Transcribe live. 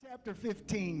chapter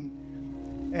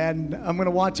 15, and I'm going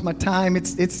to watch my time.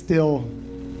 It's still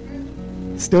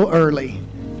early.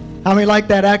 How many like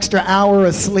that extra hour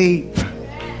of sleep?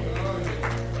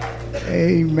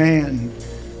 Amen.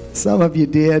 Some of you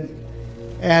did.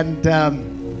 And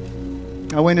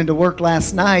I went into work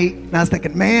last night, and I was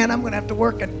thinking, man, I'm going to have to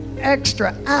work an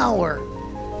extra hour.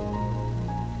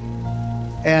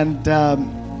 And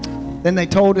then they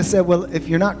told us that, well, if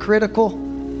you're not critical,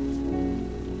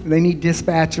 they need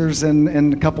dispatchers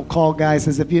and a couple call guys.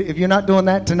 Says if you're not doing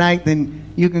that tonight,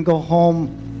 then you can go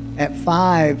home at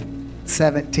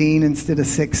 5:17 instead of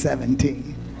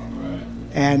 6:17. Right.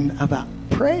 And I thought,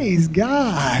 praise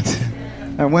God.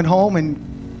 I went home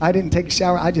and I didn't take a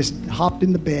shower. I just hopped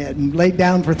in the bed and laid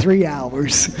down for 3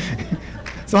 hours.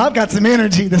 So I've got some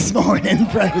energy this morning.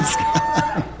 Praise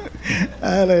God.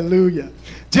 Hallelujah.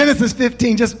 Genesis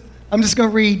 15. I'm just going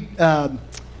to read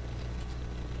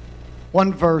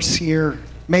one verse here,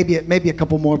 maybe a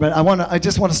couple more, but I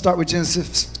just want to start with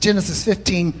Genesis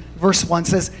 15, verse 1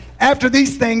 says, after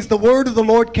these things, the word of the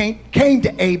Lord came to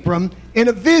Abram in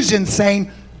a vision,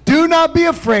 saying, do not be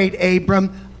afraid,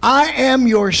 Abram. I am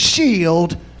your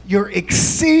shield, your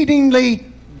exceedingly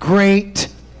great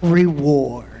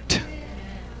reward.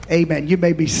 Amen. You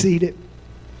may be seated.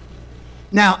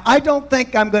 Now, I don't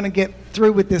think I'm going to get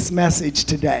through with this message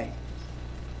today.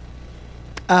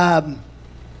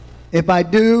 If I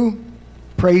do,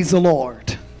 praise the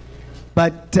Lord.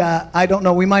 But I don't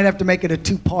know. We might have to make it a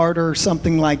two-parter or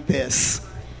something like this.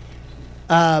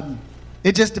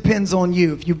 It just depends on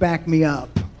you if you back me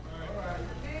up.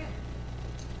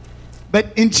 But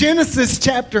in Genesis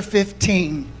chapter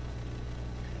 15,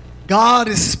 God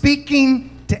is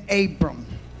speaking to Abram,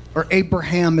 or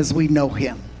Abraham as we know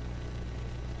him.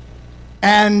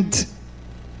 And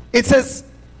it says,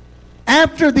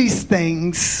 after these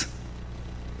things,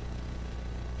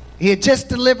 he had just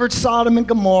delivered Sodom and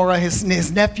Gomorrah,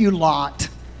 his nephew Lot,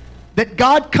 that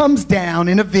God comes down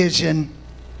in a vision,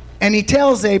 and he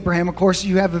tells Abraham, of course,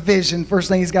 you have a vision. First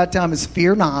thing he's got to tell him is,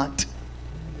 fear not.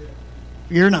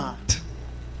 Fear not.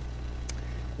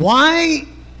 Why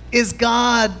is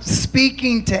God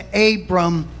speaking to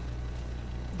Abram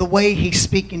the way he's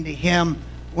speaking to him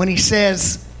when he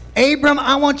says, Abram,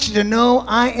 I want you to know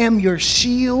I am your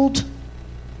shield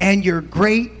and your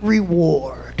great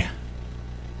reward.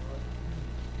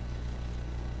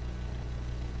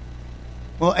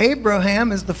 Well,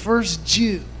 Abraham is the first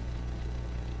Jew,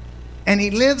 and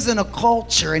he lives in a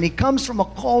culture, and he comes from a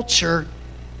culture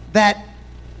that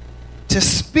to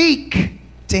speak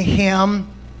to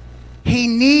him, he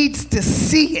needs to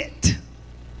see it.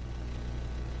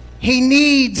 He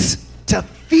needs to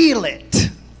feel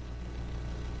it.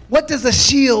 What does a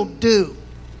shield do?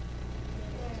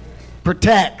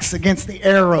 Protects against the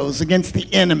arrows, against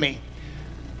the enemy.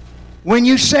 When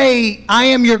you say, I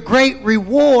am your great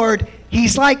reward,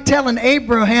 he's like telling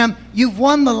Abraham, you've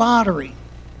won the lottery.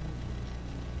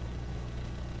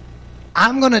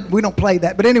 We don't play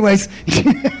that, but anyways.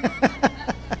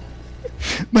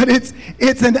 But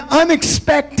it's an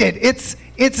unexpected,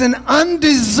 it's an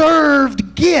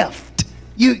undeserved gift.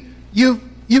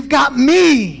 You've got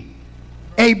me,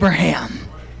 Abraham.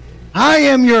 I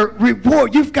am your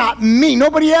reward. You've got me.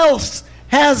 Nobody else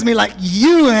has me like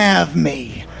you have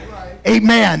me.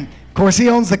 Amen. Of course, he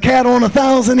owns the cattle on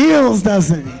 1,000 hills,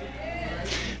 doesn't he?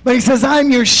 But he says, I'm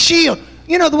your shield.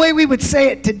 You know, the way we would say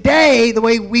it today, the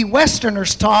way we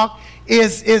Westerners talk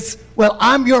is well,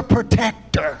 I'm your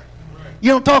protector.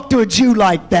 You don't talk to a Jew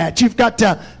like that. You've got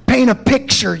to paint a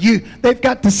picture. They've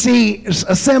got to see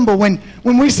a symbol. When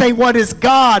we say, what is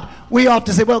God? We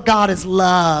often say, well, God is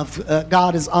love.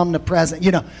 God is omnipresent.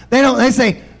 You know, they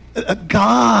say,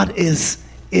 God is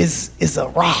a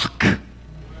rock.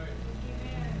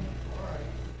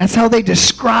 That's how they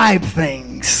describe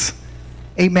things.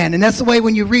 Amen. And that's the way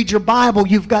when you read your Bible,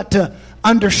 you've got to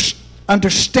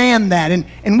understand that.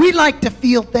 And we like to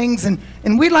feel things, and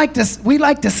we like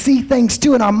to see things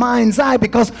too in our mind's eye,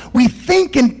 because we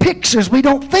think in pictures. We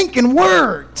don't think in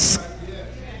words.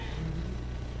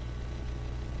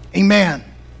 Amen.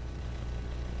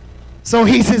 So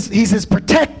he's his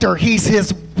protector. He's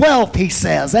his wealth, he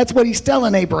says. That's what he's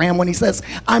telling Abraham when he says,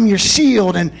 I'm your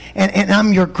shield and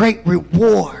I'm your great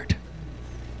reward.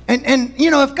 And you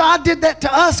know, if God did that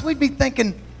to us, we'd be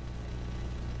thinking,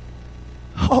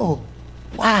 oh,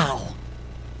 wow,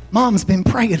 Mom's been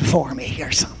praying for me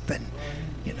or something,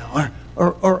 you know,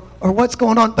 or what's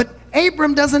going on. But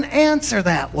Abram doesn't answer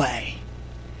that way.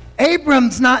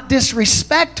 Abram's not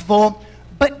disrespectful,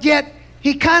 but yet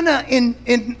he kind of,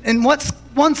 in what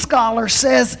one scholar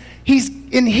says,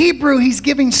 in Hebrew, he's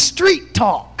giving street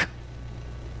talk.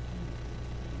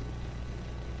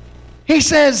 He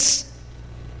says,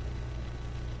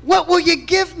 what will you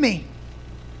give me?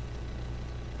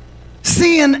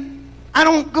 Seeing I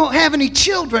don't have any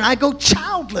children. I go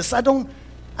childless. I don't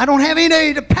have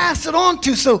anybody to pass it on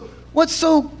to. So what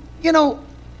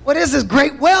is this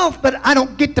great wealth? But I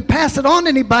don't get to pass it on to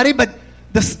anybody. But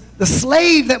the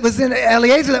slave that was in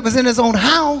Eliezer, that was in his own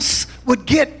house, would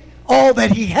get all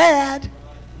that he had.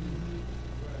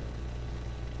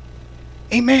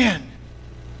 Amen.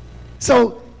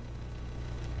 So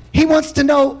he wants to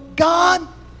know, God,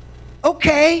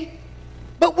 okay,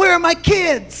 but where are my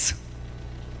kids?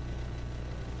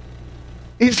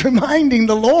 He's reminding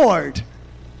the Lord.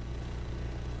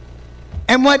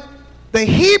 And what the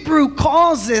Hebrew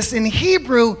calls this, in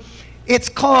Hebrew, it's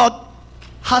called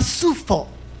hasufo.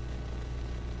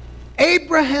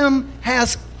 Abraham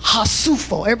has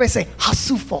hasufo. Everybody say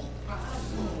hasufo.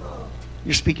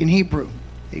 You're speaking Hebrew.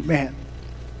 Amen.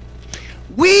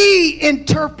 We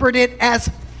interpret it as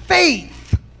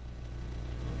faith.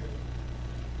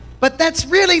 But that's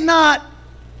really not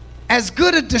as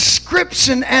good a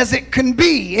description as it can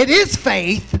be. It is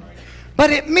faith, but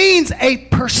it means a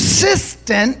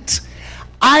persistent,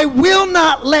 I will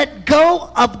not let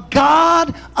go of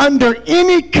God under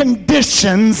any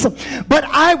conditions, but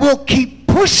I will keep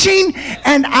pushing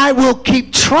and I will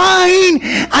keep trying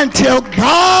until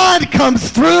God comes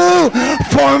through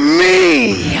for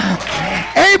me.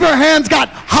 Abraham's got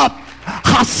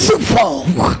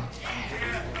hasufo.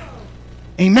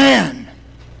 Amen.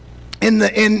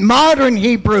 In modern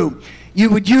Hebrew, you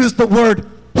would use the word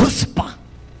huspah.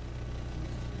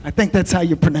 I think that's how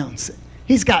you pronounce it.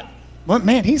 He's got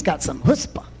some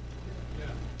huspah.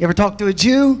 You ever talk to a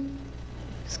Jew?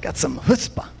 He's got some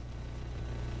huspah.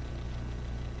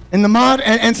 In the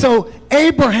and so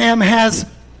Abraham has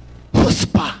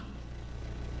huspah.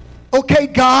 Okay,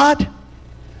 God,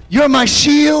 you're my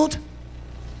shield.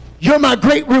 You're my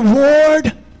great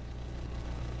reward.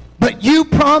 But you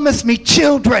promised me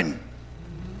children.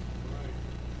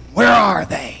 Where are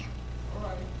they?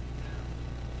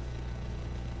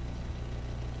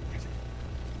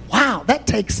 Wow, that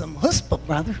takes some chutzpah,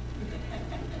 brother.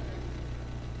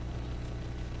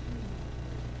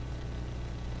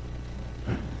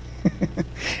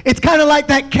 It's kind of like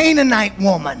that Canaanite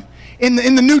woman in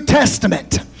the New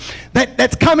Testament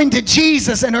that's coming to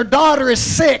Jesus, and her daughter is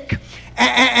sick.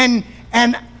 And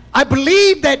I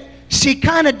believe that she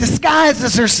kind of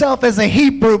disguises herself as a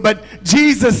Hebrew, but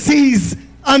Jesus sees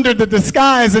under the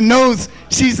disguise and knows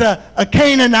she's a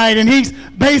Canaanite, and he's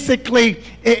basically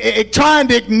trying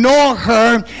to ignore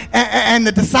her, and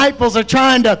the disciples are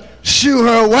trying to shoo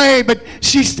her away, but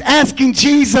she's asking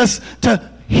Jesus to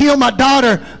heal my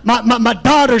daughter. My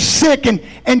daughter's sick,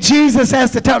 and Jesus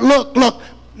has to tell her, look,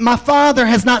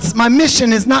 my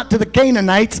mission is not to the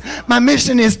Canaanites. My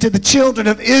mission is to the children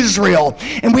of Israel.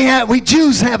 And we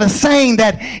Jews have a saying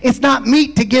that it's not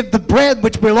meet to give the bread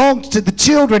which belongs to the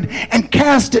children and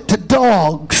cast it to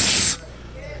dogs.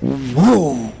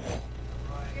 Whoa.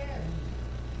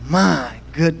 My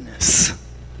goodness.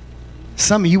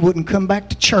 Some of you wouldn't come back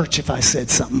to church if I said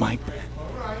something like that.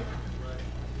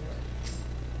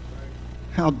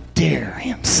 How dare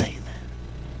him say that?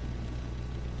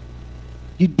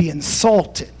 You'd be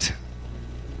insulted.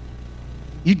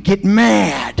 You'd get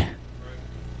mad.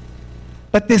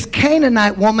 But this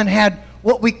Canaanite woman had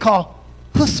what we call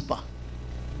chutzpah.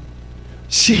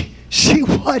 She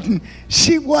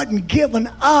wasn't giving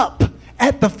up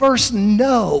at the first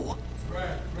no.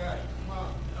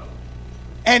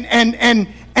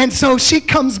 And so she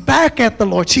comes back at the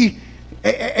Lord.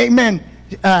 Amen.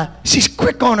 She's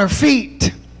quick on her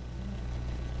feet.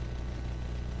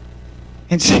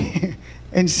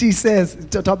 And she says,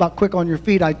 talk about quick on your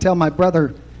feet, I tell my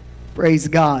brother, praise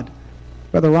God,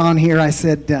 Brother Ron here, I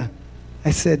said,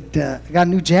 I got a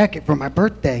new jacket for my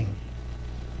birthday.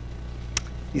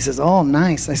 He says, oh,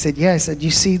 nice. I said, yeah. I said, you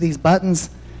see these buttons?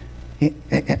 He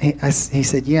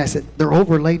said, yeah. I said, they're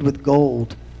overlaid with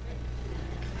gold.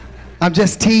 I'm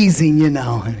just teasing, you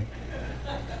know.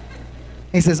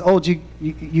 He says, oh, did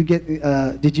you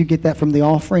get that from the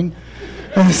offering?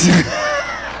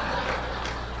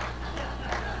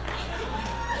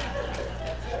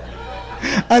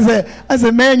 I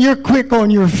said, man, you're quick on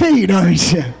your feet,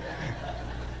 aren't you?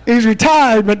 He's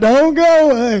retired, but don't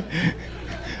go.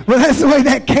 Well, that's the way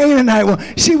that Canaanite was.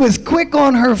 She was quick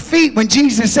on her feet when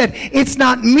Jesus said, it's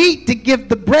not meet to give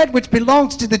the bread which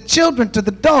belongs to the children to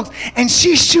the dogs. And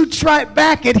she shoots right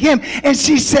back at him. And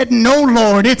she said, no,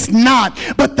 Lord, it's not.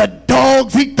 But the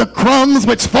dogs eat the crumbs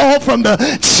which fall from the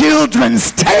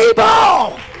children's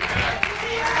table.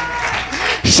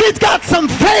 She's got some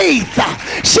faith.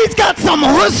 She's got some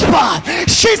chutzpah.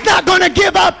 She's not going to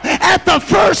give up at the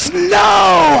first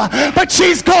no, but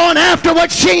she's going after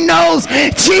what she knows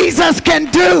Jesus can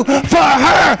do for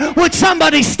her. Would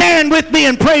somebody stand with me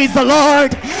and praise the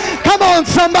Lord? Come on,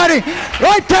 somebody.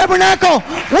 Life Tabernacle,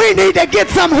 we need to get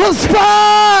some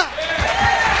chutzpah.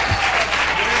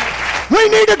 We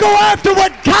need to go after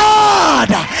what God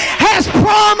has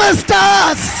promised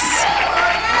us.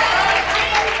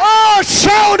 Oh,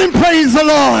 shout and praise the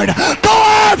Lord. Go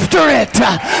after it.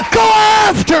 Go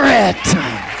after it.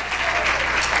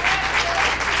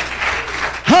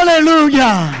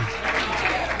 Hallelujah.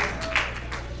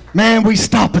 Man, we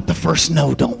stop at the first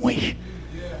no, don't we?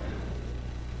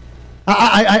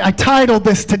 I titled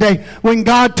this today, When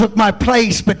God Took My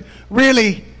Place, but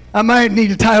really, I might need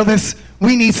to title this,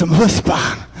 We Need Some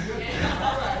Chutzpah.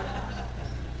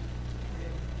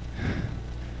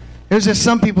 There's just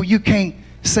some people you can't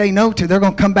say no to. They're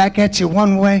going to come back at you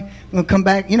one way. They're going to come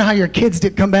back. You know how your kids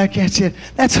did come back at you?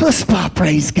 That's chutzpah,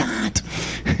 praise God.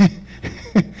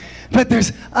 But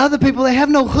there's other people, they have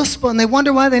no chutzpah, and they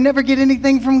wonder why they never get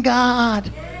anything from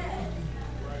God.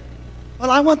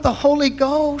 Well, I want the Holy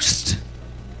Ghost.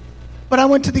 But I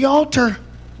went to the altar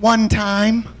one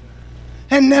time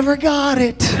and never got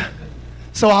it.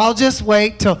 So I'll just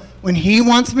wait till when He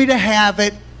wants me to have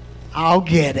it, I'll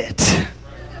get it.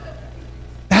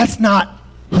 That's not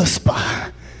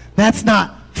chutzpah. That's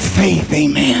not faith,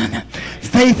 amen.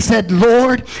 Faith said,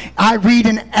 Lord, I read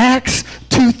in Acts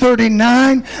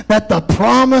 2:39 that the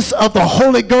promise of the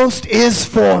Holy Ghost is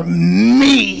for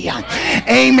me.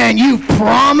 Amen. You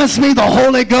promised me the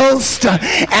Holy Ghost,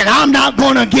 and I'm not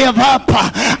going to give up.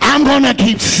 I'm going to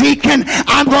keep seeking.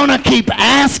 I'm going to keep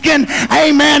asking.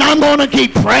 Amen. I'm going to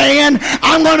keep praying.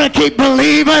 I'm going to keep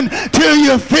believing till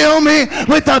you fill me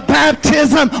with the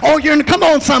baptism. Oh, come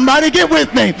on, somebody, get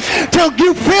with me. Till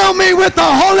you fill me with the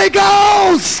Holy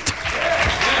Ghost.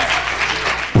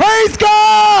 Praise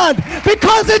God,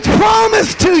 because it's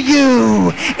promised to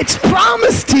you. It's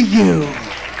promised to you.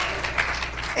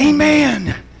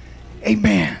 Amen.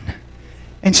 Amen.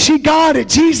 And she got it.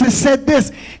 Jesus said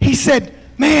this. He said,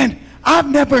 man, I've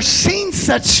never seen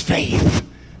such faith.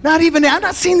 I've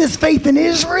not seen this faith in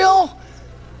Israel.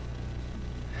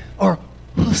 Or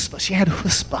chutzpah. She had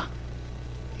chutzpah.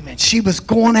 Amen. She was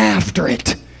going after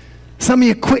it. Some of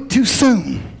you quit too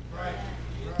soon.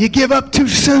 You give up too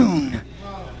soon.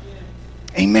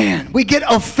 Amen. We get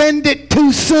offended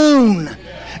too soon.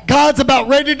 God's about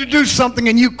ready to do something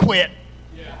and you quit.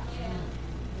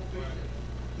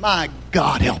 My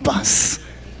God, help us.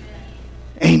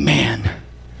 Amen.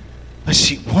 But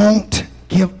she won't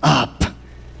give up.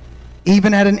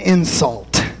 Even at an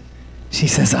insult. She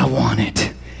says, I want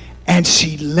it. And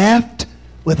she left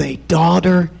with a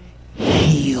daughter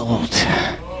healed.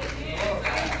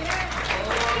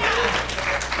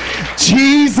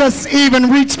 Jesus even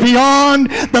reached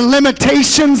beyond the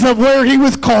limitations of where He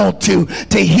was called to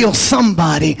heal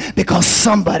somebody because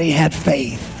somebody had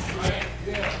faith.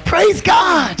 Praise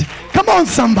God. Come on,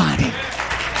 somebody.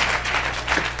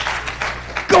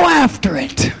 Go after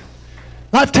it.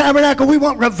 Life Tabernacle, we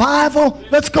want revival.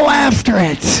 Let's go after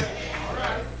it.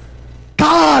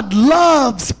 God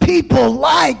loves people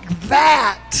like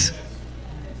that.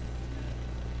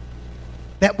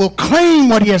 That will claim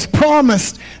what He has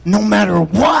promised no matter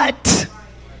what.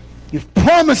 You've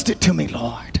promised it to me,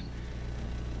 Lord.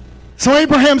 So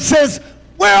Abraham says,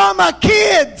 where are my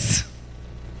kids?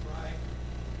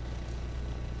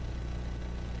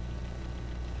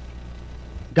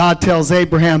 God tells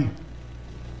Abraham,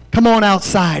 come on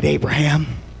outside, Abraham,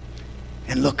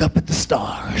 and look up at the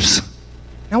stars.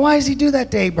 Now, why does He do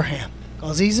that to Abraham?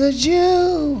 Because he's a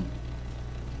Jew.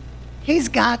 He's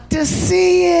got to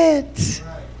see it.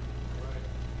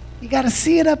 You got to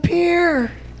see it up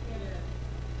here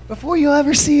before you'll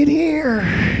ever see it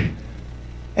here.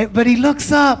 But he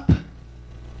looks up.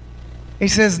 He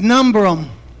says, number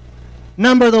them.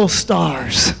 Number those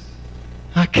stars.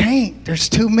 I can't. There's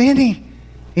too many.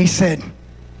 He said,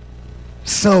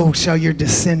 so shall your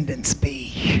descendants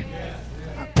be.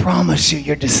 I promise you,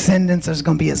 your descendants are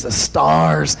going to be as the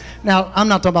stars. Now, I'm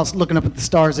not talking about looking up at the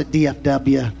stars at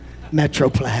DFW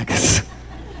Metroplex.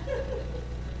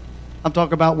 I'm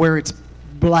talking about where it's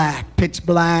black, pitch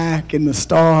black, and the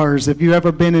stars. Have you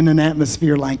ever been in an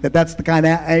atmosphere like that? That's the kind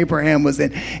that Abraham was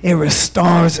in. It was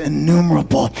stars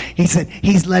innumerable. He said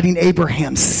he's letting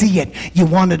Abraham see it. You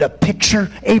wanted a picture,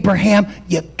 Abraham?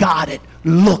 You got it.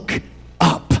 Look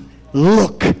up.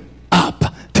 Look up.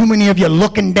 Too many of you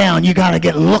looking down. You got to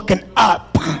get looking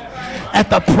up. at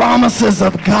the promises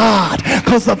of God,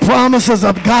 because the promises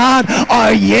of God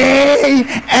are yea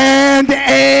and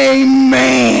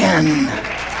amen.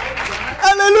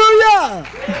 Hallelujah.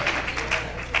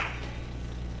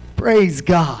 Praise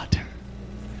God.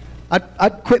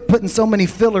 I'd quit putting so many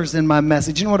fillers in my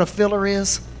message. You know what a filler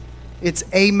is? It's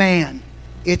amen.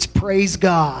 It's praise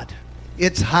God.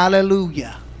 It's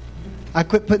hallelujah. I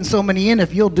quit putting so many in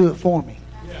if you'll do it for me.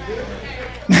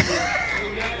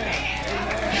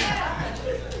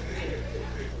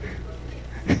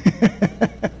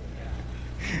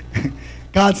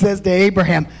 God says to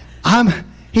Abraham,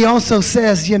 he also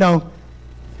says, Abraham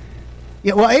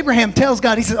tells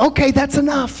God, he says, okay, that's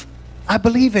enough. I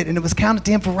believe it, and it was counted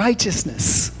to him for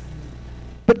righteousness.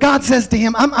 But God says to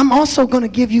him, I'm also going to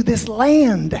give you this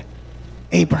land,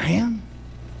 Abraham,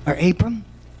 or Abram.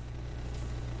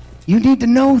 You need to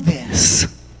know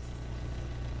this.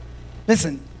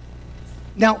 Listen,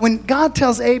 now when God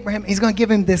tells Abraham he's going to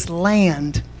give him this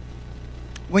land,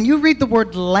 when you read the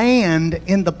word land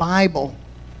in the Bible,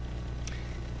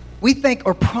 we think,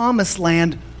 or promised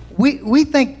land, we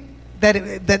think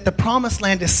that the promised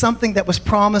land is something that was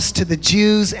promised to the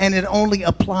Jews and it only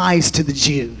applies to the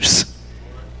Jews.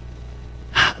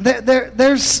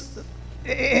 There's,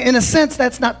 in a sense,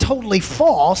 that's not totally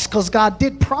false, because God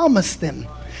did promise them.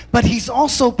 But he's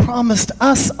also promised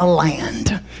us a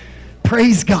land.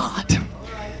 Praise God.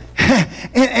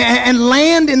 And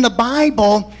land in the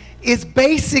Bible is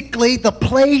basically the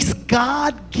place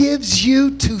God gives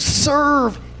you to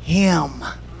serve him.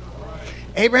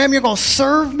 Abraham, you're going to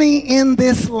serve me in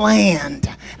this land.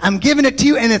 I'm giving it to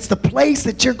you, and it's the place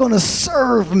that you're going to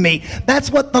serve me. That's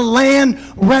what the land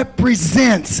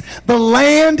represents. The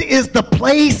land is the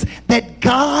place that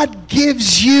God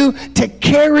gives you to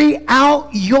carry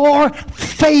out your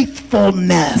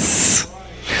faithfulness.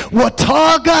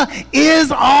 Watauga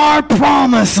is our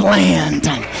promised land.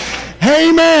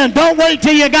 Amen. Don't wait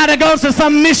till you got to go to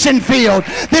some mission field.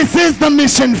 This is the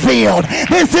mission field.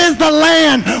 This is the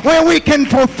land where we can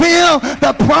fulfill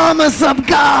the promise of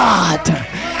God.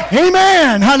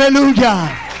 Amen.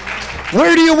 Hallelujah.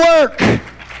 Where do you work?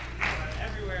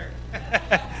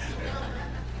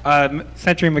 Everywhere.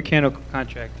 Century Mechanical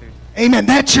Contractors. Amen.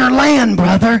 That's your land,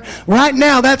 brother. Right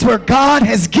now, that's where God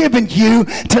has given you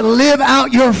to live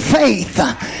out your faith.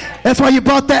 That's why you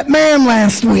brought that man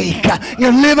last week.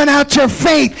 You're living out your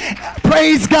faith.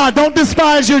 Praise God. Don't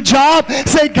despise your job.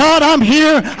 Say, God, I'm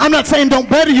here. I'm not saying don't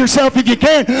better yourself if you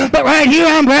can, but right here,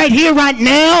 I'm right here right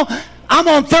now. I'm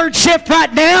on third shift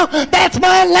right now. That's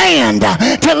my land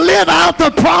to live out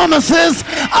the promises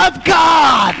of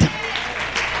God.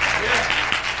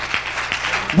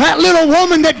 That little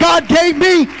woman that God gave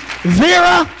me,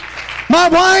 Vera, my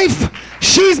wife,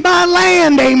 she's my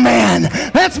land, amen.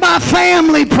 That's my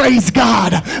family, praise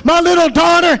God. My little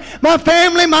daughter, my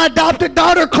family, my adopted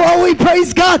daughter, Chloe,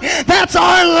 praise God. That's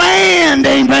our land,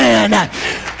 amen.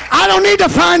 I don't need to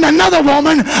find another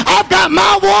woman. I've got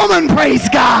my woman, praise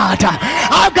God.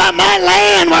 I've got my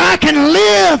land where I can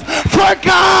live for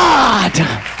God.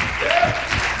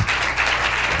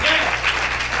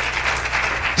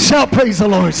 Shout praise the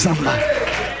Lord, somebody.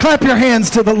 Clap your hands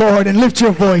to the Lord and lift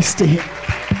your voice to him.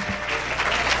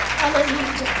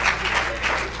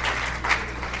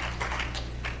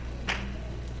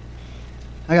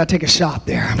 I got to take a shot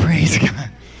there. Praise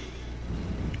God.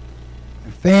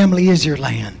 Your family is your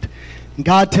land. And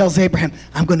God tells Abraham,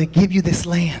 I'm going to give you this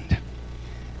land.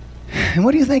 And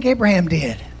what do you think Abraham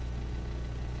did?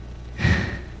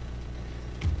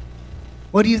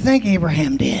 What do you think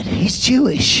Abraham did? He's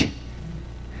Jewish.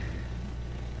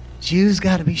 Jews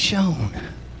got to be shown.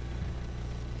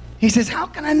 He says, how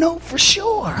can I know for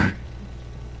sure?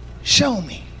 Show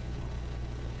me.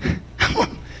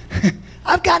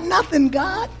 I've got nothing,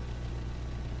 God.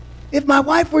 If my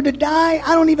wife were to die,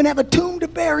 I don't even have a tomb to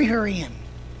bury her in.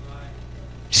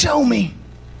 Show me.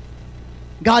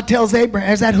 God tells Abraham,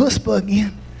 there's that chutzpah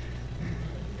again.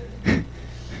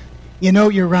 You know,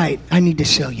 you're right. I need to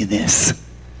show you this.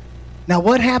 Now,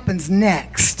 what happens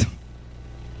next?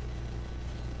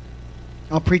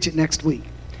 I'll preach it next week.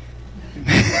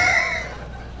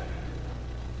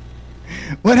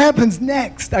 What happens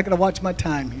next? I got to watch my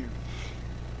time here.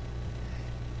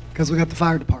 Because we got the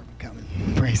fire department coming.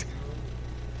 Praise God.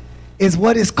 Is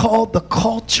what is called the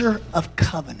culture of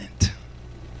covenant.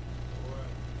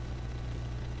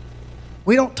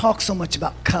 We don't talk so much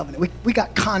about covenant. We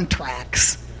got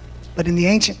contracts, but in the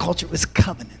ancient culture it was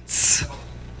covenants.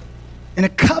 And a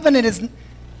covenant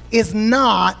is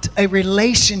not a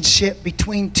relationship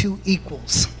between two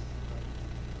equals.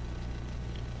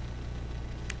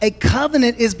 A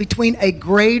covenant is between a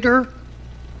greater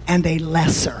and a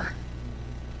lesser.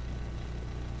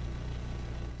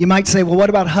 You might say, well,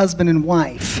 what about husband and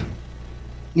wife?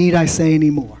 Need I say any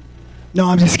more? No,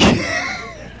 I'm just kidding.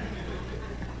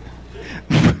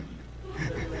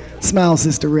 Smile,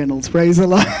 Sister Reynolds. Praise the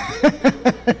Lord.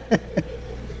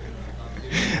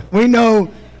 We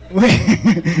know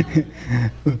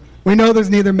there's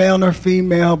neither male nor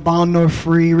female, bond nor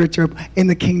free, rich or in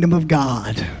the kingdom of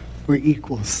God. We're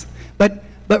equals. But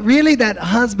really that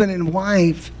husband and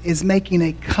wife is making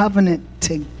a covenant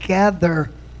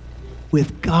together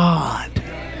with God.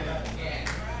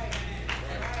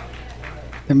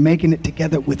 They're making it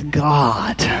together with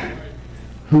God,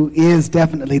 who is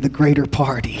definitely the greater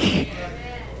party.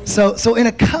 So in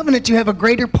a covenant, you have a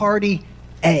greater party,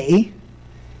 A,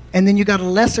 and then you got a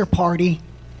lesser party,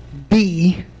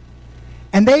 B,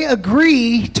 and they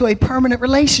agree to a permanent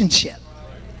relationship.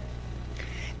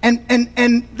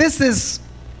 And this is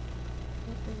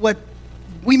what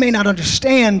we may not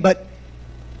understand, but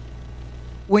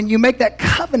when you make that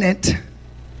covenant,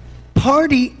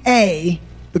 party A,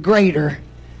 the greater,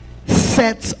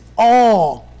 sets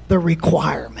all the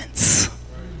requirements.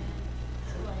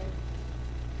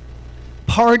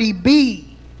 Party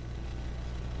B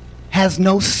has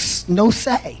no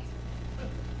say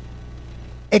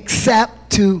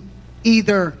except to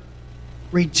either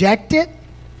reject it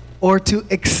or to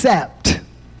accept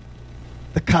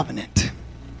the covenant.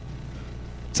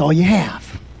 That's all you have.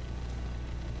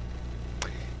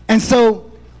 And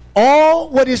so all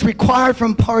what is required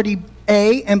from party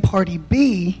A and party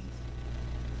B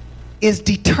is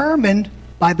determined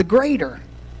by the greater,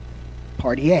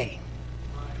 party A.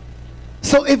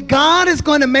 So if God is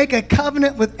going to make a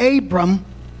covenant with Abram,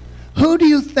 who do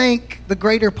you think the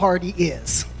greater party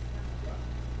is?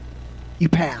 You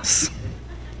pass.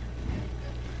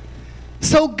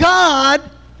 So God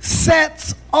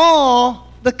sets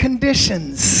all the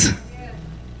conditions.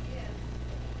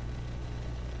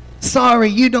 Sorry,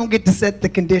 you don't get to set the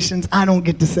conditions. I don't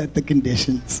get to set the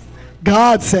conditions.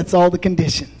 God sets all the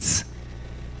conditions.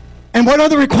 And what are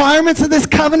the requirements of this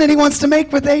covenant he wants to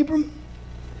make with Abram?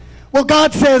 Well,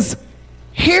 God says,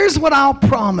 here's what I'll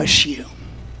promise you,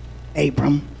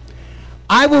 Abram.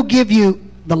 I will give you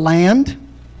the land,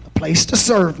 a place to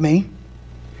serve me.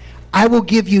 I will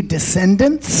give you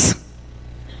descendants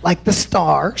like the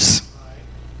stars.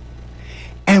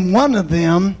 And one of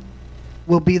them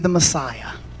will be the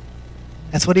Messiah.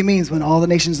 That's what he means when all the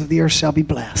nations of the earth shall be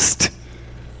blessed.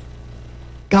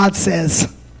 God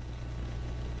says,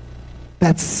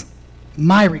 that's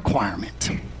my requirement.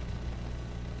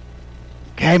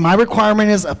 Okay, my requirement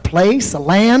is a place, a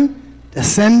land,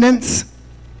 descendants,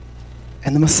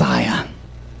 and the Messiah.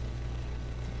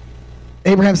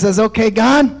 Abraham says, okay,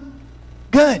 God,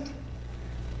 good.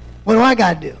 What do I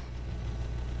got to do?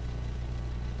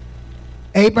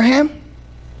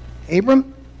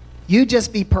 Abram, you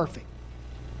just be perfect.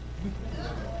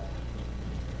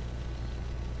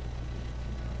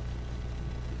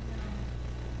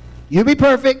 You be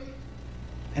perfect,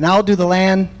 and I'll do the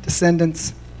land,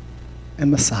 descendants,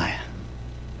 and Messiah.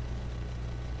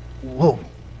 Whoa.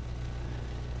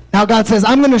 Now God says,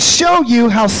 I'm going to show you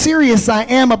how serious I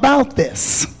am about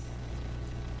this.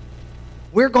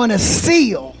 We're going to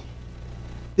seal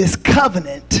this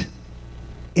covenant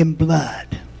in blood.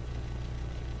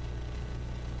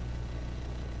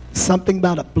 Something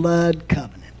about a blood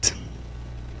covenant.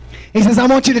 He says, I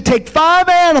want you to take 5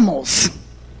 animals.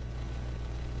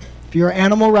 If you're an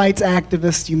animal rights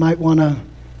activist, you might want to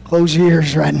close your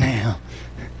ears right now.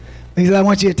 He says, I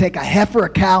want you to take a heifer, a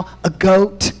cow, a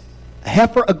goat, a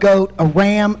heifer, a goat, a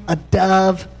ram, a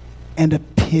dove, and a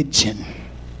pigeon.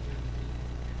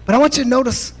 But I want you to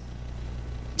notice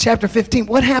chapter 15.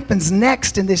 What happens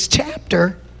next in this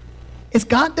chapter is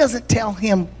God doesn't tell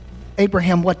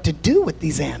Abraham what to do with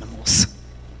these animals.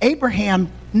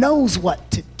 Abraham knows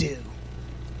what to do.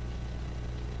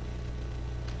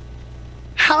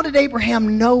 How did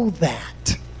Abraham know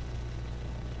that?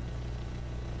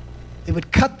 They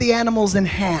would cut the animals in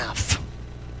half.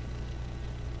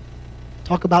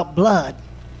 Talk about blood.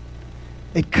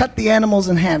 They'd cut the animals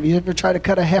in half. You ever try to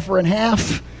cut a heifer in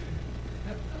half?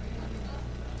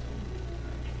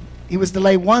 He was to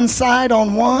lay one side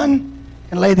on one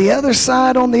and lay the other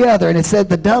side on the other. And it said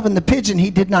the dove and the pigeon he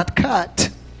did not cut.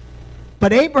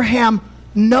 But Abraham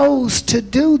knows to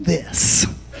do this.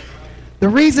 The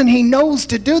reason he knows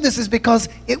to do this is because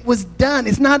it was done.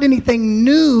 It's not anything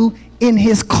new in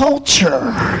his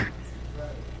culture.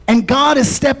 And God is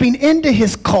stepping into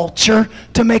his culture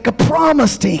to make a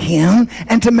promise to him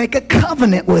and to make a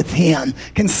covenant with him.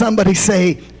 Can somebody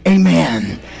say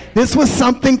amen? This was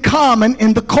something common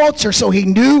in the culture, so he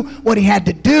knew what he had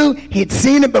to do. He had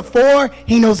seen it before.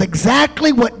 He knows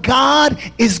exactly what God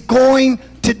is going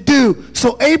to do.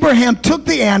 So Abraham took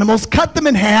the animals, cut them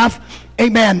in half,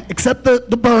 amen, except the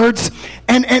birds,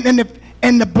 and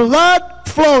the blood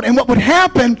flowed. And what would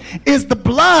happen is the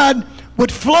blood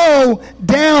would flow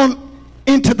down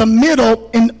into the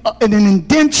middle in an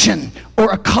indention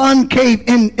or a concave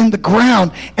in the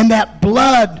ground, and that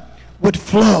blood would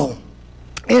flow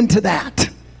into that.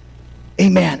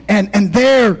 Amen. And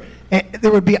there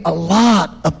would be a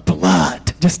lot of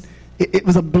blood. Just it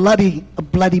was a bloody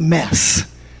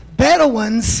mess.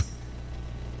 Bedouins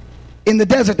in the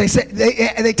desert,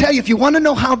 they tell you, if you want to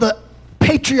know how the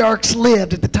patriarchs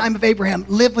lived at the time of Abraham,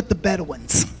 live with the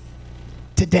Bedouins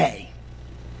today.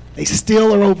 They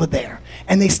still are over there.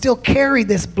 And they still carry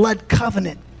this blood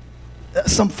covenant,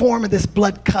 some form of this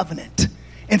blood covenant.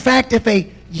 In fact, if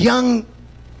a young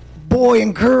boy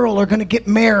and girl are going to get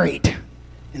married,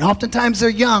 and oftentimes they're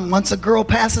young, once a girl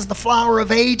passes the flower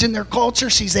of age in their culture,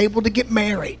 she's able to get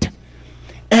married.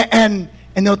 And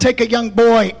they'll take a young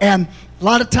boy, and a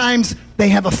lot of times they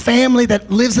have a family that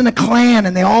lives in a clan,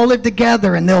 and they all live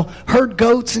together, and they'll herd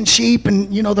goats and sheep,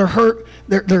 and they're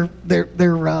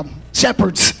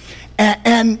shepherds,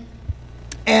 and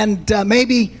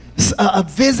maybe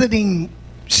visiting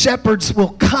shepherds will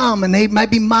come, and they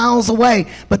might be miles away,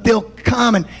 but they'll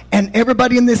come, and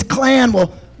everybody in this clan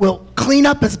will clean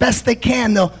up as best they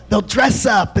can. They'll dress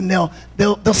up, and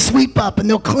they'll sweep up, and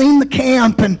they'll clean the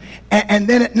camp, and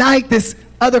then at night this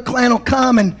other clan will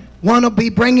come, and one will be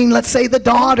bringing, let's say, the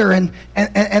daughter and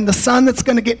the son that's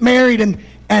going to get married, and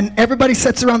everybody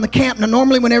sits around the camp. Now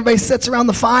normally when everybody sits around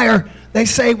the fire, they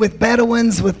say with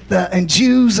Bedouins and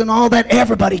Jews and all that,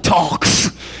 everybody talks.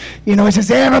 You know, it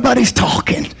says everybody's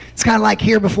talking. It's kind of like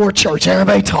here before church,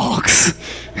 everybody talks.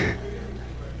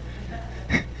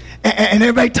 And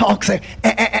everybody talks.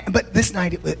 But this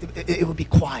night it would be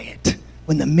quiet.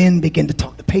 When the men begin to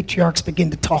talk, the patriarchs begin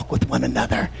to talk with one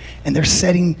another. And they're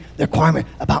setting their requirement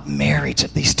about marriage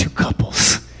of these two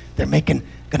couples. They're going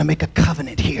to make a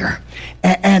covenant here.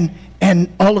 And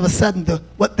all of a sudden,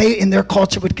 what they in their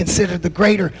culture would consider the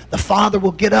greater, the father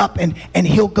will get up and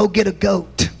he'll go get a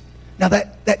goat. Now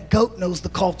that goat knows the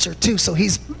culture too, so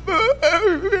he's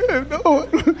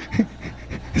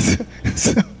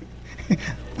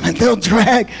and they'll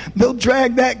drag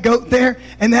that goat there,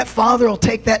 and that father will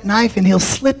take that knife and he'll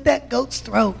slit that goat's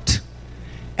throat,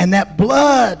 and that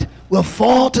blood will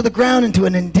fall to the ground into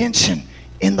an indention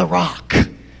in the rock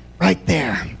right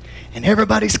there. And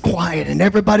everybody's quiet, and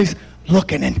everybody's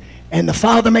looking, and the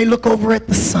father may look over at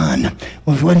the son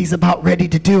with what he's about ready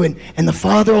to do, and the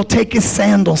father will take his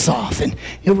sandals off, and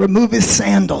he'll remove his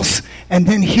sandals, and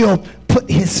then he'll put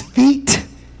his feet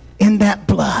in that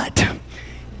blood.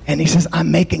 And he says,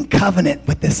 I'm making covenant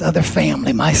with this other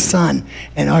family. My son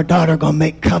and our daughter are going to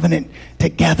make covenant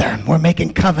together. We're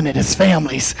making covenant as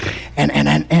families. And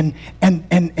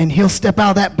he'll step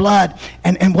out of that blood.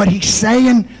 And what he's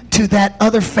saying to that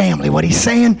other family, what he's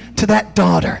saying to that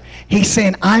daughter, he's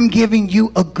saying, I'm giving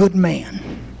you a good man.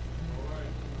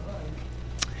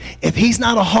 If he's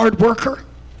not a hard worker,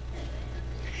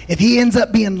 if he ends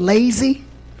up being lazy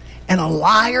and a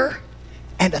liar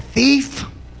and a thief,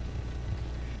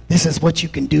 this is what you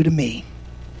can do to me.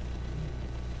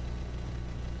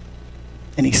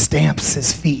 And he stamps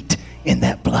his feet in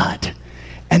that blood.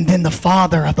 And then the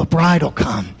father of the bride will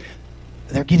come.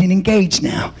 They're getting engaged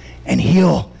now. And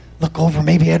he'll look over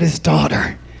maybe at his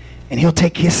daughter. And he'll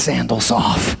take his sandals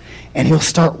off. And he'll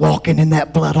start walking in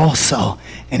that blood also.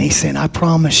 And he's saying, I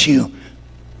promise you,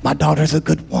 my daughter's a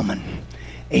good woman.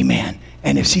 Amen.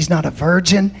 And if she's not a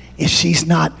virgin, if she's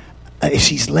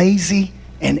lazy,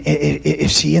 and if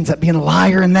she ends up being a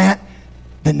liar in that,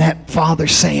 then that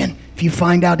father's saying, if you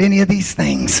find out any of these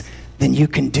things, then you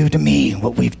can do to me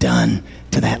what we've done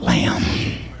to that lamb.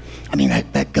 I mean,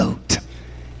 that goat.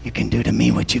 You can do to me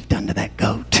what you've done to that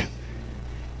goat.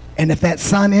 And if that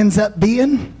son ends up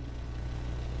being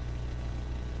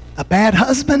a bad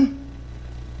husband,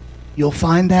 you'll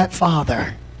find that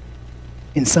father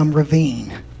in some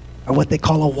ravine, or what they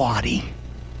call a wadi,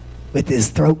 with his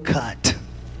throat cut,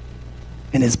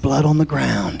 and his blood on the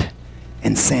ground,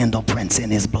 and sandal prints in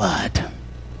his blood.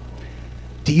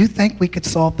 Do you think we could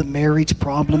solve the marriage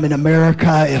problem in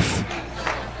America if...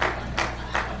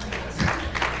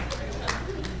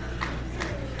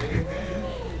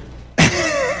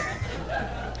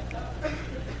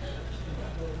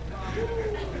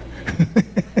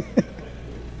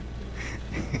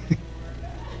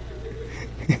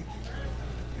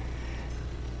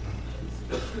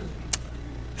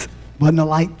 Wasn't a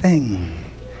light thing.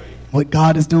 What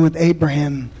God is doing with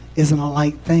Abraham isn't a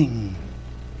light thing.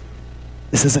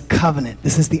 This is a covenant.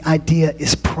 This is the idea,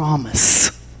 is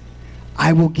promise.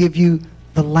 I will give you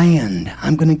the land.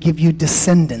 I'm going to give you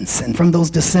descendants, and from those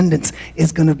descendants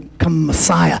is going to come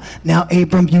Messiah. Now,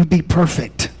 Abram, you be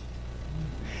perfect.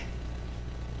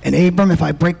 And Abram, if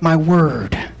I break my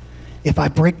word,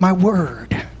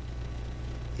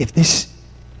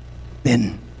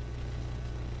 then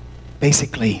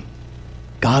basically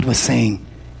God was saying,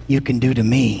 you can do to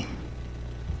me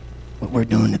what we're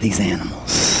doing to these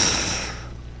animals.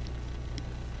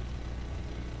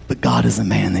 But God is a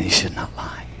man that he should not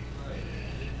lie.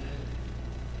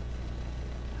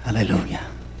 Hallelujah.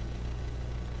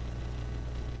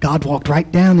 God walked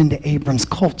right down into Abram's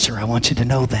culture. I want you to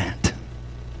know that.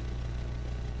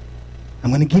 I'm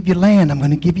going to give you land. I'm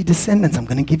going to give you descendants. I'm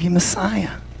going to give you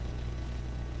Messiah.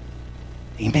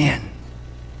 Amen.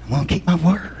 I'm going to keep my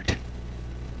word.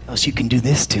 Else you can do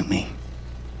this to me.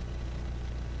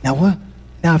 Now,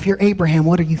 if you're Abraham,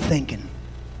 what are you thinking?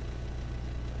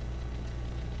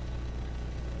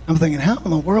 I'm thinking, how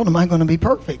in the world am I going to be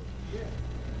perfect?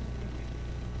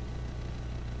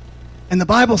 And the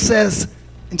Bible says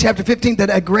in chapter 15 that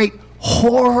a great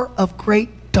horror of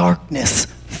great darkness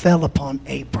fell upon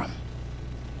Abram.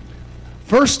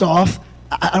 First off,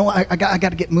 I got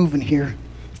to get moving here.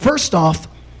 First off,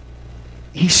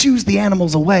 he shoos the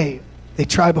animals away. They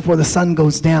try before the sun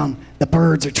goes down. The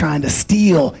birds are trying to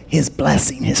steal his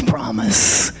blessing, his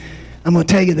promise. I'm going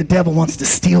to tell you, the devil wants to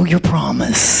steal your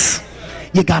promise.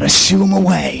 You got to shoo him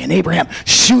away. And Abraham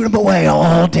shooed him away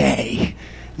all day.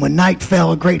 When night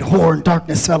fell, a great horror and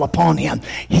darkness fell upon him.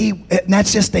 And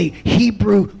that's just a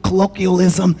Hebrew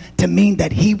colloquialism to mean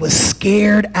that he was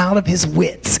scared out of his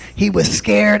wits. He was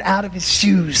scared out of his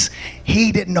shoes.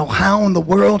 He didn't know how in the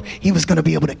world he was going to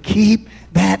be able to keep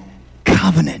that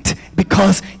covenant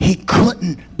because he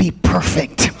couldn't be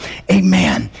perfect.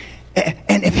 Amen.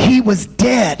 And if he was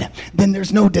dead, then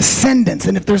there's no descendants.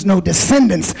 And if there's no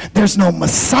descendants, there's no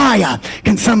Messiah.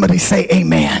 Can somebody say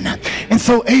amen? And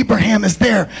so Abraham is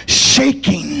there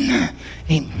shaking.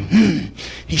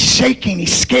 He's shaking,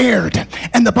 he's scared.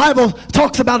 And the Bible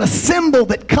talks about a symbol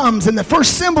that comes, and the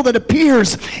first symbol that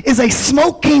appears is a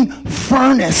smoking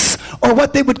furnace, or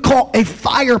what they would call a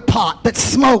fire pot that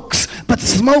smokes. But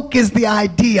smoke is the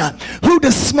idea. Who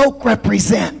does smoke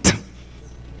represent?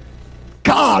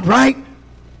 God, right?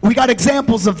 We got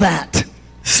examples of that.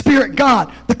 Spirit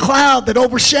God, the cloud that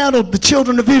overshadowed the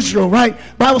children of Israel, right?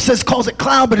 Bible says calls it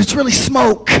cloud, but it's really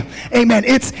smoke. Amen.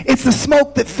 It's the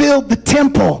smoke that filled the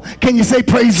temple. Can you say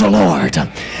praise the Lord?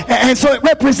 And so it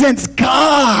represents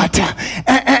God.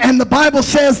 And the Bible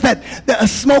says that a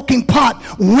smoking pot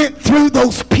went through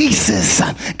those pieces.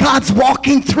 God's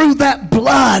walking through that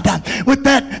blood with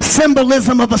that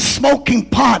symbolism of a smoking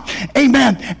pot.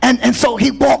 Amen. And so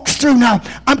he walks through. Now,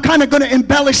 I'm kind of going to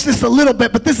embellish this a little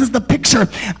bit, but this is the picture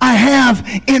I have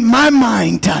in my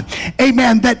mind.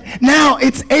 Amen. That now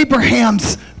it's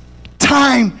Abraham's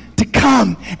time to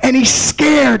come, and he's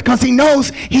scared because he knows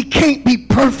he can't be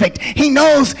perfect. He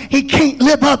knows he can't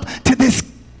live up to this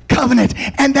covenant,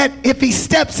 and that if he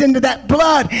steps into that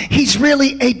blood, he's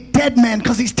really a dead man,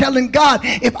 because he's telling God,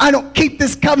 if I don't keep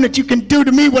this covenant, you can do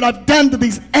to me what I've done to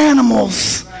these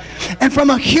animals. And from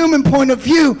a human point of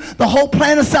view, the whole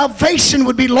plan of salvation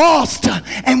would be lost,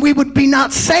 and we would be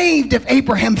not saved if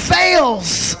Abraham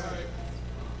fails.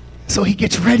 So he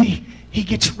gets ready. He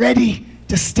gets ready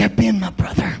to step in, my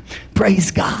brother.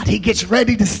 Praise God. He gets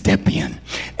ready to step in.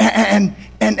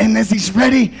 And as he's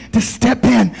ready to step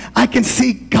in, I can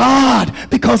see God,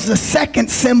 because the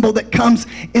second symbol that comes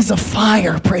is a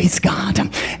fire. Praise God.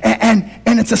 And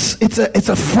it's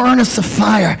a furnace of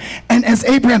fire. And as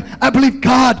Abraham, I believe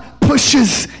God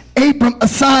pushes Abram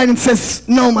aside and says,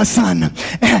 no, my son,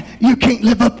 you can't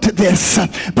live up to this,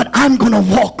 but I'm going to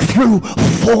walk through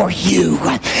for you.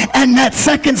 And that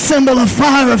second symbol of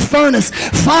fire, of furnace,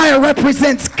 fire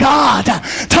represents God.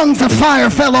 Tongues of fire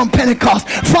fell on Pentecost.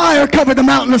 Fire covered the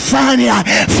mountain of Sinai.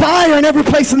 Fire in every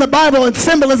place in the Bible and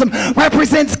symbolism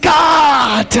represents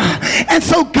God. And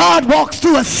so God walks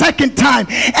through a second time.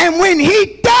 And when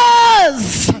he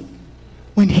does,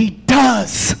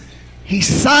 he's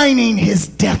signing his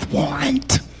death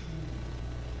warrant,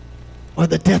 or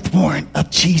the death warrant of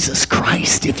Jesus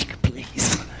Christ, if you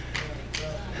please.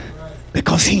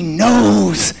 Because he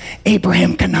knows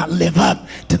Abraham cannot live up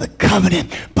to the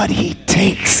covenant, but he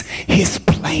takes his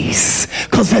place,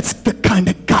 because that's the kind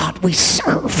of God we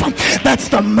serve. That's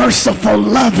the merciful,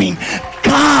 loving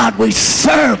God we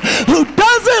serve, who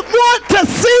doesn't want to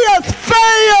see us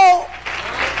fail.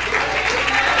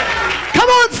 Come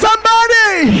on,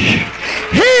 somebody.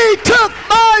 He took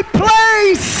my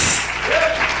place.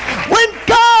 When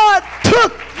God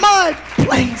took my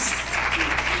place.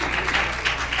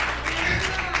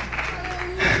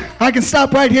 I can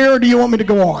stop right here, or do you want me to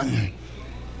go on?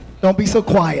 Don't be so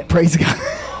quiet. Praise God.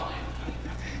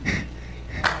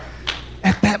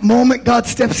 At that moment, God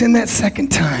steps in that second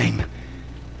time.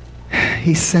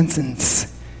 He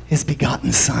sentences his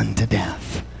begotten son to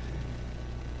death.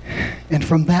 And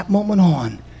from that moment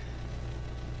on,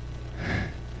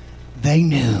 they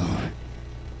knew,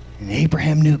 and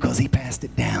Abraham knew because he passed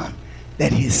it down,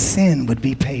 that his sin would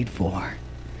be paid for.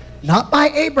 Not by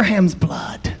Abraham's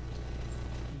blood,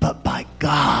 but by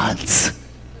God's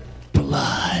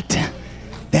blood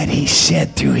that he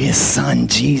shed through his son,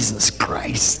 Jesus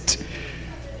Christ.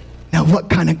 Now, what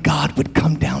kind of God would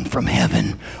come down from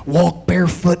heaven, walk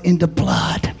barefoot into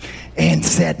blood, and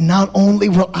said, not only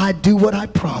will I do what I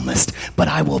promised, but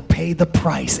I will pay the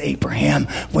price, Abraham,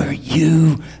 where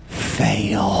you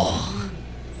fail.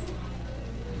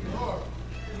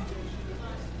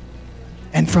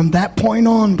 And from that point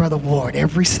on, Brother Ward,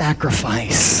 every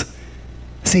sacrifice.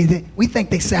 See, we think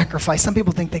they sacrifice. Some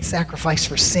people think they sacrifice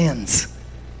for sins.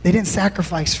 They didn't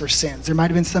sacrifice for sins. There might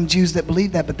have been some Jews that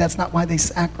believed that, but that's not why they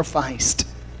sacrificed.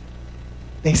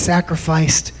 They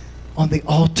sacrificed on the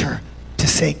altar to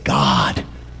say, God,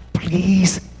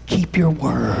 please keep your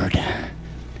word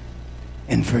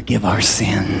and forgive our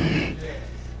sin.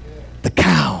 The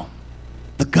cow,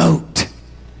 the goat,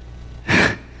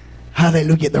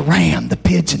 hallelujah, the ram, the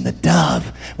pigeon, the dove,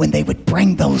 when they would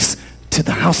bring those to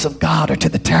the house of God or to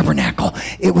the tabernacle,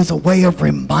 it was a way of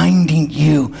reminding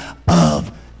you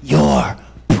of your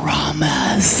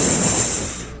promise.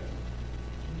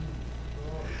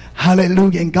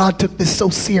 Hallelujah. And God took this so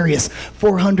serious.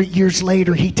 400 years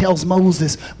later, he tells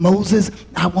Moses, Moses,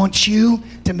 I want you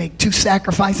to make 2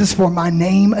 sacrifices for my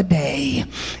name a day.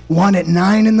 One at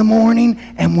 9 in the morning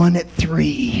and one at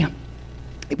 3.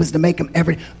 It was to make them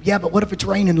every... Yeah, but what if it's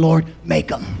raining, Lord? Make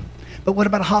them. But what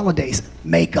about holidays?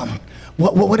 Make them.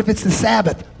 What if it's the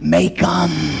Sabbath? Make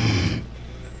them.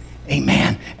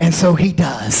 Amen. And so he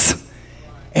does.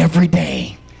 Every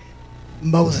day.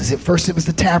 Moses, at first it was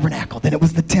the tabernacle, then it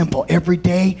was the temple. Every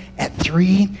day at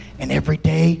 3, and every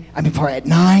day, at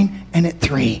 9 and at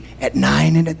 3. At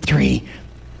 9 and at 3.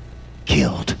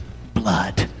 Killed,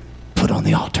 blood, put on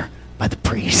the altar by the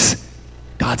priests.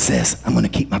 God says, I'm going to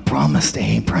keep my promise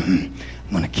to Abram.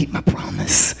 I'm going to keep my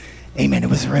promise. Amen. It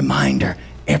was a reminder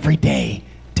every day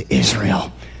to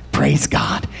Israel. Praise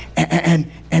God.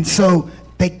 And so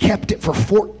they kept it for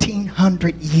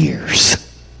 1,400 years.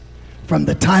 From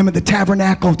the time of the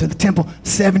tabernacle to the temple,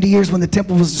 70 years when the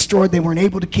temple was destroyed, they weren't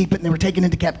able to keep it and they were taken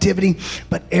into captivity.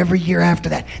 But every year after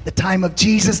that, the time of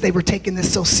Jesus, they were taking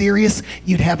this so serious.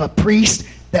 You'd have a priest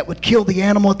that would kill the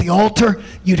animal at the altar.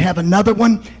 You'd have another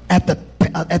one at the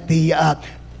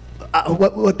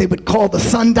what they would call the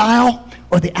sundial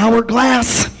or the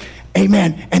hourglass.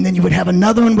 Amen. And then you would have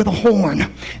another one with a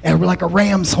horn, like a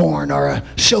ram's horn or a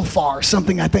shofar or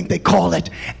something, I think they call it.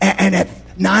 And at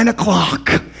 9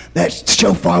 o'clock, that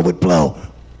shofar would blow.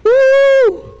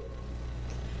 Woo!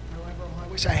 I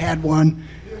wish I had one.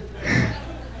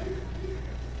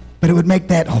 But it would make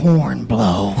that horn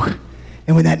blow.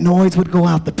 And when that noise would go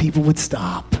out, the people would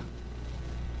stop.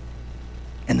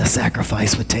 And the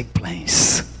sacrifice would take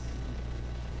place.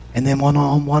 And then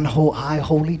on one whole high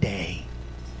holy day,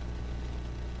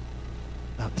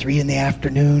 about 3 in the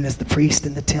afternoon, as the priest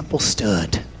in the temple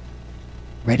stood,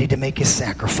 ready to make his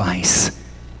sacrifice,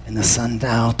 and the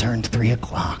sundial turned 3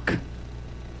 o'clock.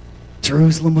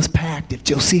 Jerusalem was packed. If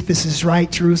Josephus is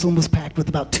right, Jerusalem was packed with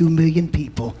about 2 million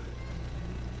people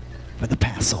for the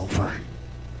Passover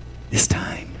this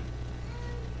time.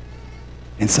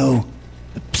 And so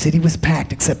the city was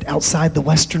packed, except outside the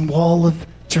western wall of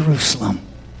Jerusalem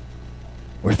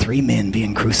were 3 men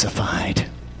being crucified.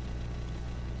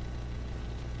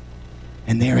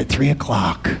 And there at 3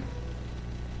 o'clock,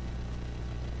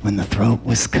 when the throat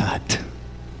was cut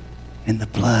and the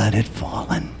blood had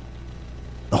fallen,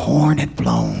 the horn had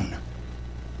blown.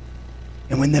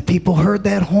 And when the people heard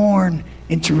that horn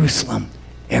in Jerusalem,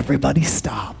 everybody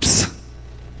stops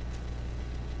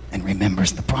and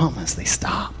remembers the promise. They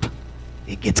stop.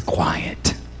 It gets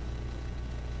quiet.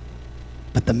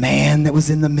 But the man that was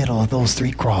in the middle of those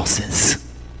 3 crosses,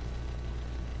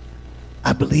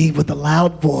 I believe with a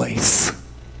loud voice,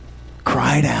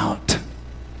 cried out,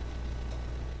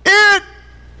 "It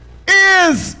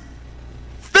is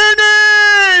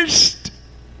finished!"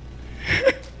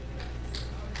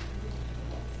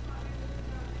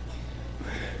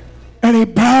 And he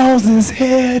bows his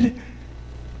head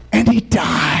and he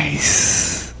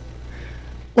dies.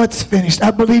 what's finished.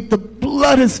 I believe the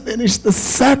blood is finished. The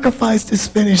sacrifice is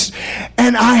finished.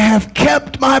 And I have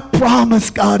kept my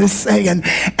promise, God is saying.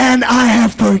 And I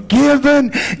have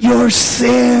forgiven your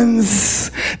sins.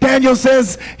 Daniel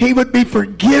says he would be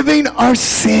forgiving our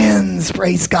sins.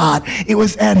 Praise God. It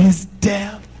was at his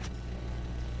death.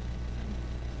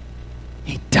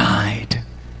 He died.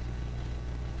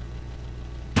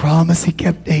 Promise he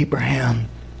kept Abraham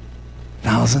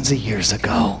thousands of years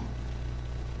ago.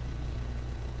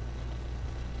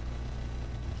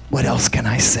 What else can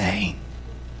I say?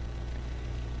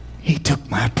 He took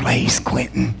my place,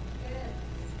 Quentin.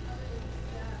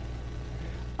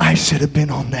 I should have been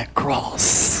on that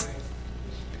cross.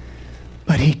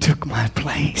 But he took my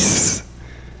place.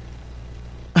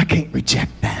 I can't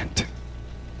reject that.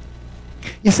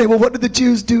 You say, well, what do the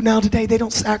Jews do now today? They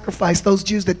don't sacrifice, those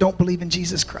Jews that don't believe in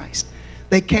Jesus Christ.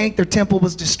 They can't. Their temple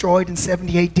was destroyed in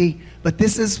 70 AD. But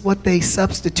this is what they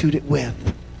substituted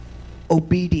with.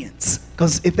 Obedience.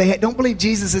 Because if they don't believe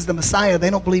Jesus is the Messiah, they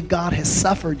don't believe God has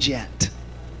suffered yet.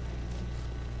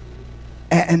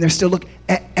 And they're still looking.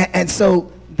 And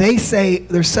so they say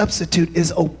their substitute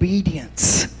is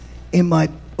obedience. In my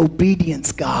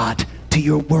obedience, God, to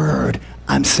your word,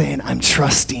 I'm saying I'm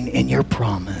trusting in your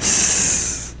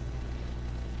promise.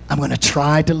 I'm going to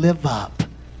try to live up.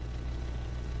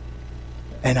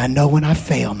 And I know when I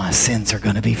fail, my sins are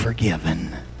going to be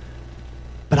forgiven.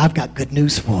 But I've got good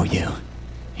news for you.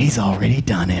 He's already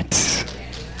done it.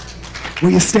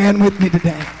 Will you stand with me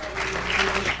today?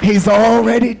 He's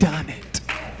already done it.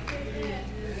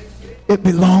 It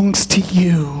belongs to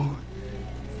you.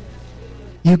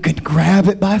 You can grab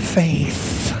it by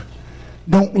faith.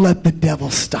 Don't let the devil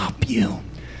stop you.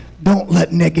 Don't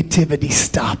let negativity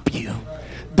stop you.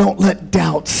 Don't let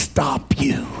doubt stop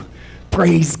you.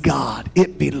 Praise God.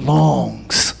 It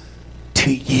belongs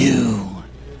to you.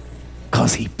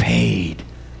 Because he paid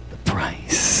the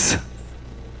price.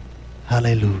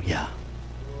 Hallelujah.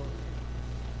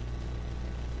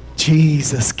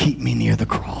 Jesus, keep me near the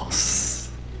cross.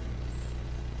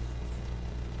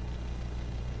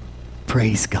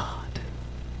 Praise God.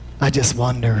 I just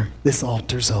wonder, this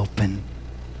altar's open.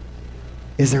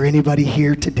 Is there anybody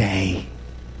here today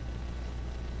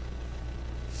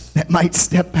that might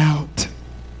step out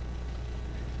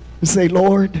and say,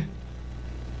 Lord,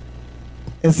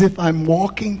 as if I'm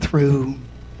walking through,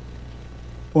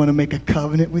 I want to make a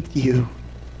covenant with you.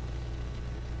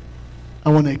 I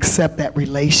want to accept that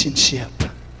relationship.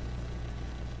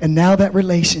 And now that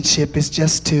relationship is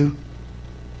just to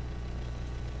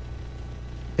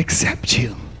accept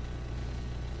you.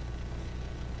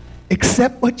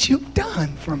 Accept what you've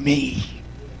done for me.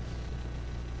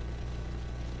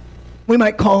 We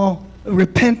might call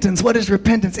repentance. What is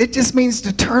repentance? It just means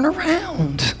to turn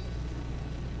around.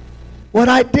 What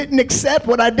I didn't accept,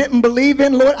 what I didn't believe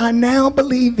in, Lord, I now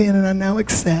believe in and I now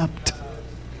accept.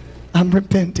 I'm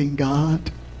repenting,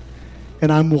 God, and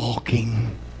I'm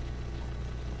walking.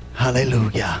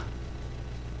 Hallelujah.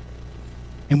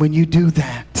 And when you do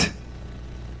that,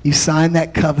 you sign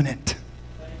that covenant.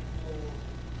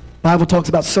 The Bible talks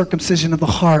about circumcision of the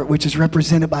heart, which is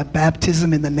represented by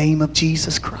baptism in the name of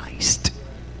Jesus Christ.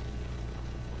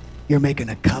 You're making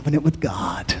a covenant with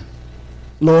God.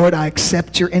 Lord, I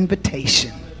accept your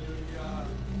invitation.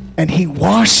 And he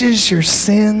washes your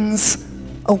sins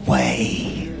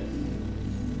away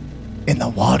in the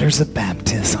waters of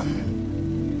baptism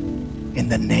in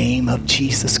the name of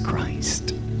Jesus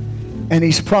Christ. And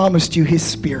he's promised you his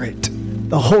Spirit,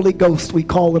 the Holy Ghost we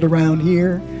call it around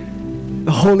here,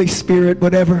 the Holy Spirit,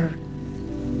 whatever,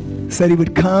 said he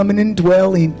would come and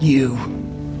indwell in you,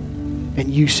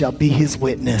 and you shall be his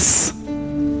witness.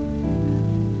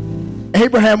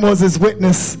 Abraham was his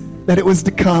witness that it was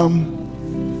to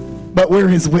come, but we're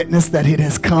his witness that it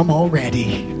has come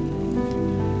already.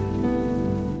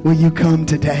 Will you come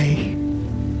today?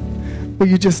 Will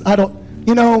you just, I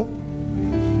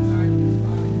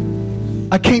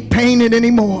can't paint it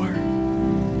anymore.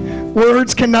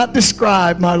 Words cannot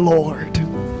describe my Lord,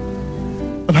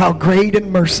 of how great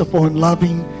and merciful and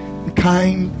loving and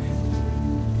kind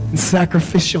and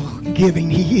sacrificial giving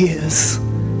he is.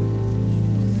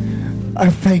 I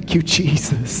thank you,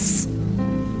 Jesus.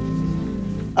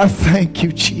 I thank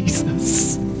you,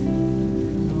 Jesus.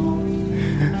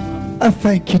 I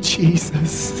thank you,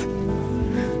 Jesus.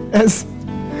 As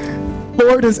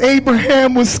Lord, as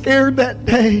Abraham was scared that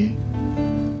day,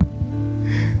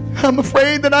 I'm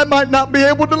afraid that I might not be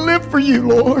able to live for you,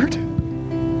 Lord.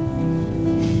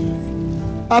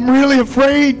 I'm really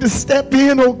afraid to step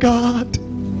in, oh God.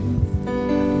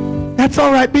 That's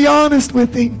all right. Be honest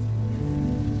with him.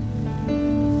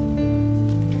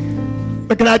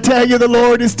 But can I tell you, the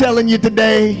Lord is telling you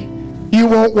today, you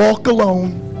won't walk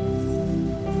alone.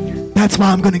 That's why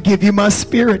I'm going to give you my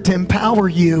Spirit to empower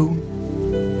you.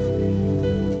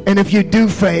 And if you do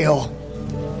fail,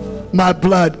 my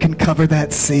blood can cover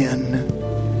that sin.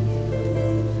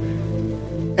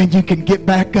 And you can get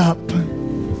back up.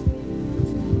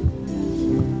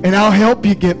 And I'll help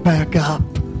you get back up.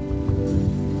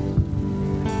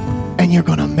 And you're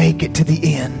going to make it to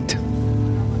the end.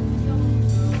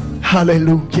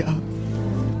 Hallelujah.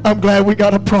 I'm glad we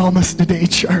got a promise today,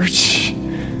 church.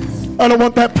 I don't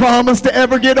want that promise to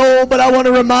ever get old, but I want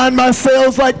to remind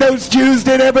myself like those Jews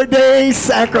did every day,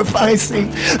 sacrificing.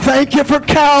 Thank you for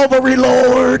Calvary,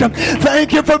 Lord.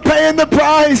 Thank you for paying the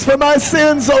price for my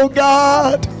sins, oh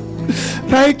God.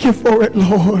 Thank you for it,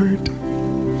 Lord.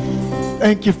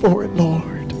 Thank you for it,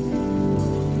 Lord.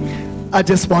 I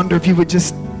just wonder if you would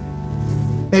just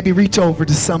maybe reach over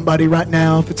to somebody right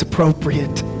now, if it's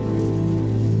appropriate.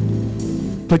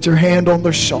 Put your hand on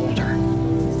their shoulder.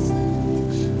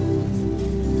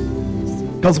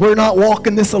 Because we're not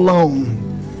walking this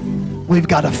alone. We've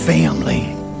got a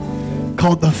family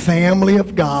called the family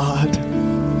of God.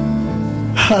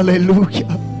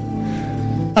 Hallelujah.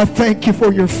 I thank you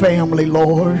for your family,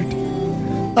 Lord.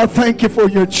 I thank you for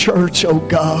your church, oh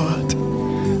God.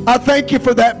 I thank you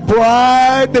for that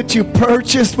bride that you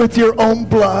purchased with your own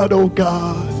blood, oh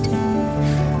God.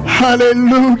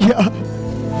 Hallelujah.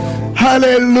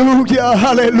 Hallelujah.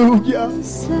 Hallelujah.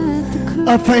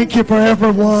 I thank you for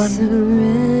everyone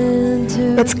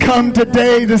that's come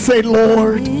today to say,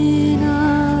 Lord,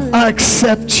 I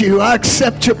accept you. I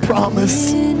accept your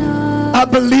promise. I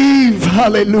believe,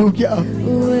 hallelujah.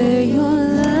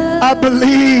 I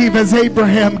believe as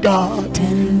Abraham, God,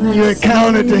 you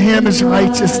accounted to him as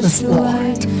righteousness,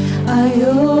 Lord.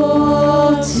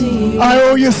 I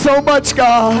owe you so much,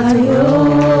 God.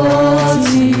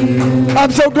 I'm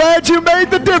so glad you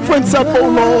made the difference up, oh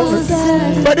Lord.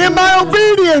 But in my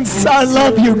obedience, I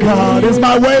love you, God. It's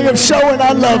my way of showing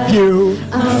I love you.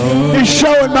 It's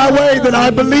showing my way that I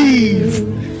believe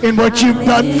in what you've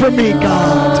done for me,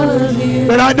 God.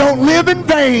 That I don't live in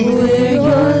vain.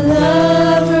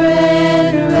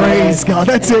 Praise God.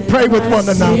 That's it. Pray with one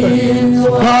another.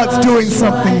 God's doing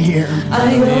something here.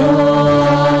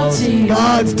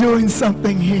 God's doing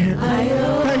something here.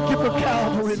 Thank you for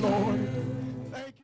Calvary, Lord.